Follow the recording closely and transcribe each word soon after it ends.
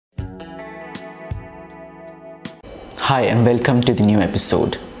Hi and welcome to the new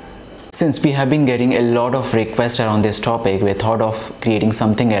episode. Since we have been getting a lot of requests around this topic, we thought of creating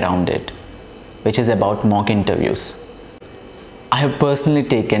something around it, which is about mock interviews. I have personally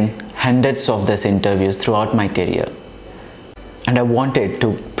taken hundreds of these interviews throughout my career, and I wanted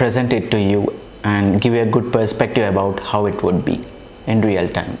to present it to you and give you a good perspective about how it would be in real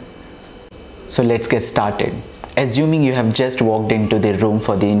time. So let's get started. Assuming you have just walked into the room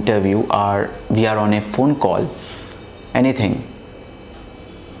for the interview, or we are on a phone call, anything,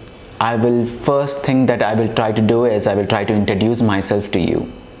 I will first thing that I will try to do is I will try to introduce myself to you.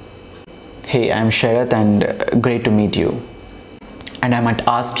 Hey, I'm Sharath and great to meet you. And I might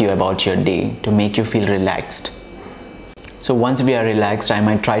ask you about your day to make you feel relaxed. So once we are relaxed, I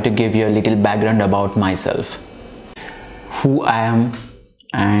might try to give you a little background about myself, who I am,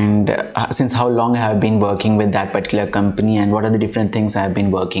 and since how long I have been working with that particular company and what are the different things I have been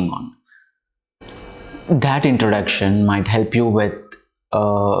working on. That introduction might help you with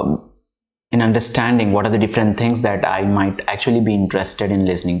in understanding what are the different things that I might actually be interested in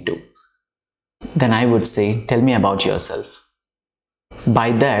listening to. Then I would say, tell me about yourself.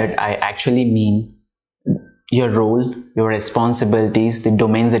 By that, I actually mean your role, your responsibilities, the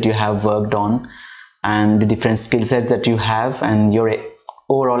domains that you have worked on, and the different skill sets that you have, and your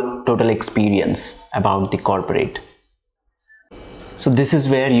overall total experience about the corporate. So this is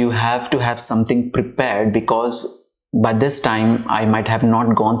where you have to have something prepared, because by this time I might have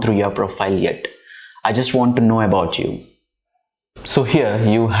not gone through your profile yet. I just want to know about you. So here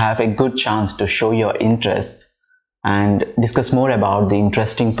you have a good chance to show your interests and discuss more about the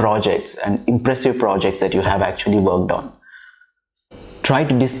interesting projects and impressive projects that you have actually worked on. Try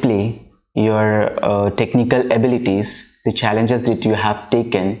to display your technical abilities, the challenges that you have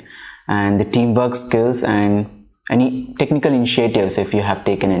taken, and the teamwork skills and any technical initiatives if you have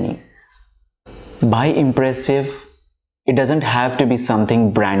taken any. By impressive, it doesn't have to be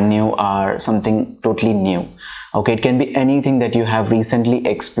something brand new or something totally new. Okay, it can be anything that you have recently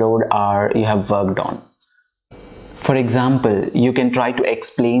explored or you have worked on. For example, you can try to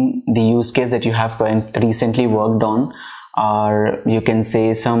explain the use case that you have recently worked on, or you can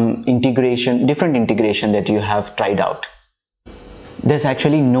say some integration, different integration that you have tried out. There's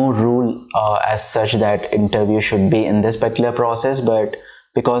actually no rule as such that interview should be in this particular process, but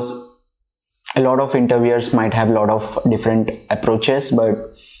because a lot of interviewers might have a lot of different approaches,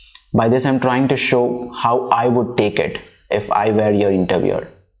 but by this I'm trying to show how I would take it if I were your interviewer.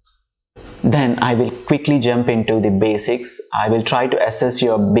 Then I will quickly jump into the basics. I will try to assess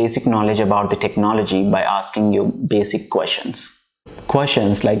your basic knowledge about the technology by asking you basic questions.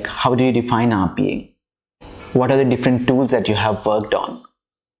 Questions like, how do you define RPA? What are the different tools that you have worked on?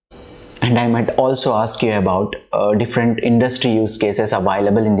 And I might also ask you about different industry use cases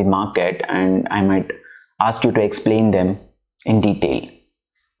available in the market, and I might ask you to explain them in detail.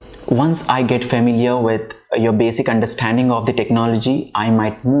 Once I get familiar with your basic understanding of the technology, I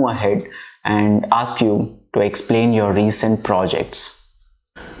might move ahead and ask you to explain your recent projects.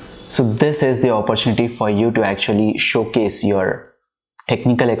 So this is the opportunity for you to actually showcase your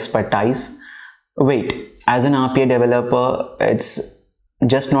technical expertise. Wait, as an RPA developer, it's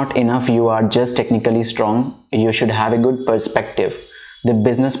just not enough you are just technically strong. You should have a good perspective, the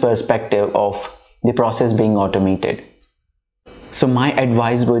business perspective of the process being automated. So my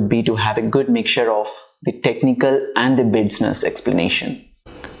advice would be to have a good mixture of the technical and the business explanation.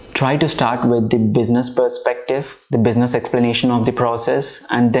 Try to start with the business perspective, the business explanation of the process,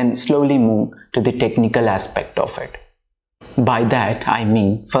 and then slowly move to the technical aspect of it. By that, I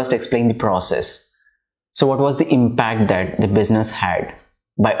mean first explain the process. So what was the impact that the business had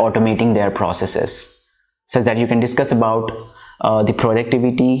by automating their processes, such that you can discuss about the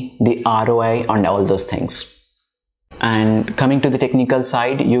productivity, the ROI, and all those things. And coming to the technical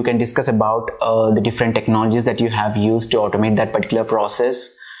side, you can discuss about the different technologies that you have used to automate that particular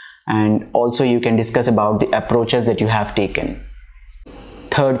process, and also you can discuss about the approaches that you have taken.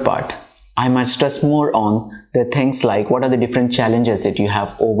 Third part, I might stress more on the things like what are the different challenges that you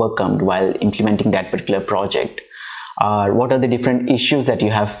have overcome while implementing that particular project, or what are the different issues that you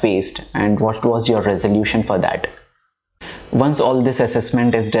have faced and what was your resolution for that. Once all this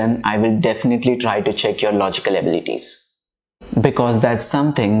assessment is done, I will definitely try to check your logical abilities, because that's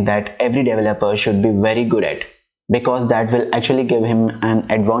something that every developer should be very good at, because that will actually give him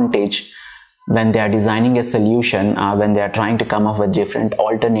an advantage when they are designing a solution, when they are trying to come up with different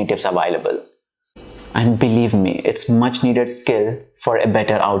alternatives available. And believe me, it's much needed skill for a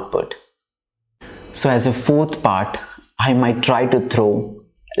better output. So as a fourth part, I might try to throw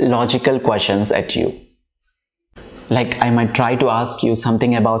logical questions at you. Like I might try to ask you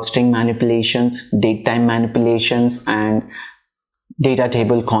something about string manipulations, datetime manipulations, and data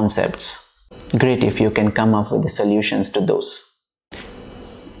table concepts. Great if you can come up with the solutions to those.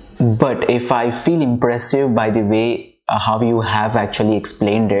 But if I feel impressive by the way how you have actually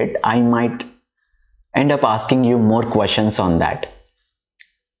explained it, I might end up asking you more questions on that.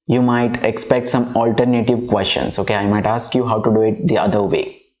 You might expect some alternative questions. Okay, I might ask you how to do it the other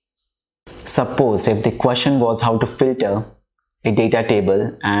way. Suppose if the question was how to filter a data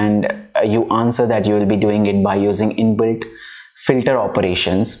table, and you answer that you will be doing it by using inbuilt filter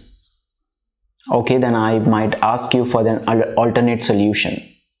operations. Okay, then I might ask you for an alternate solution.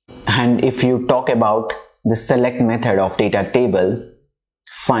 And if you talk about the select method of data table,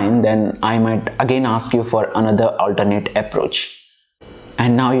 fine, then I might again ask you for another alternate approach.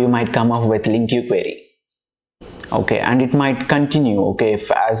 And now you might come up with link query. Okay, and it might continue. Okay,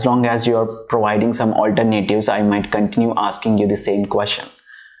 if as long as you are providing some alternatives, I might continue asking you the same question.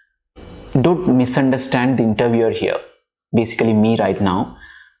 Don't misunderstand the interviewer here, basically me right now.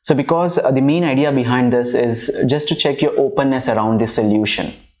 So because the main idea behind this is just to check your openness around the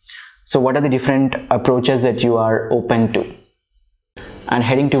solution. So what are the different approaches that you are open to? And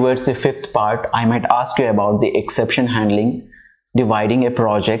heading towards the fifth part, I might ask you about the exception handling, dividing a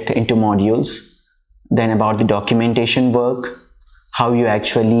project into modules, then about the documentation work, how you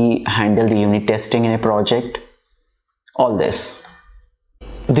actually handle the unit testing in a project, all this.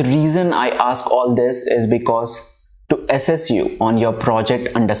 The reason I ask all this is because to assess you on your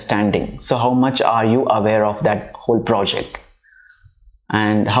project understanding. So how much are you aware of that whole project?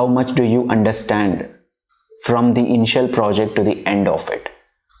 And how much do you understand from the initial project to the end of it?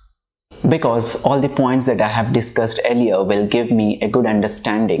 Because all the points that I have discussed earlier will give me a good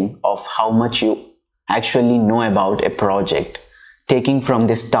understanding of how much you actually know about a project, taking from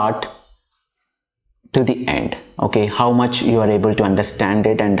the start to the end. Okay, how much you are able to understand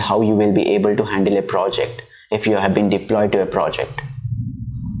it and how you will be able to handle a project if you have been deployed to a project.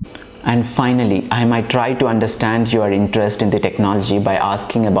 And finally, I might try to understand your interest in the technology by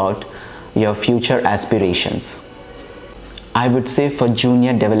asking about your future aspirations. I would say for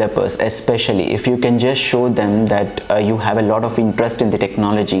junior developers especially, if you can just show them that you have a lot of interest in the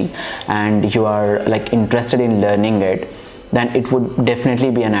technology and you are like interested in learning it, then it would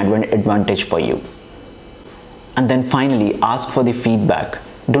definitely be an advantage for you. And then finally, ask for the feedback.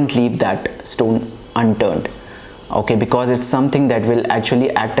 Don't leave that stone unturned. Okay, because it's something that will actually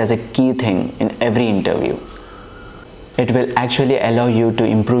act as a key thing in every interview. It will actually allow you to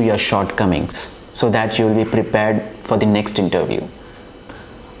improve your shortcomings so that you will be prepared for the next interview.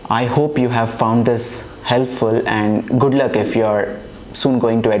 I hope you have found this helpful, and good luck if you are soon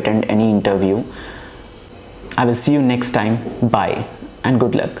going to attend any interview. I will see you next time. Bye and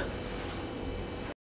good luck.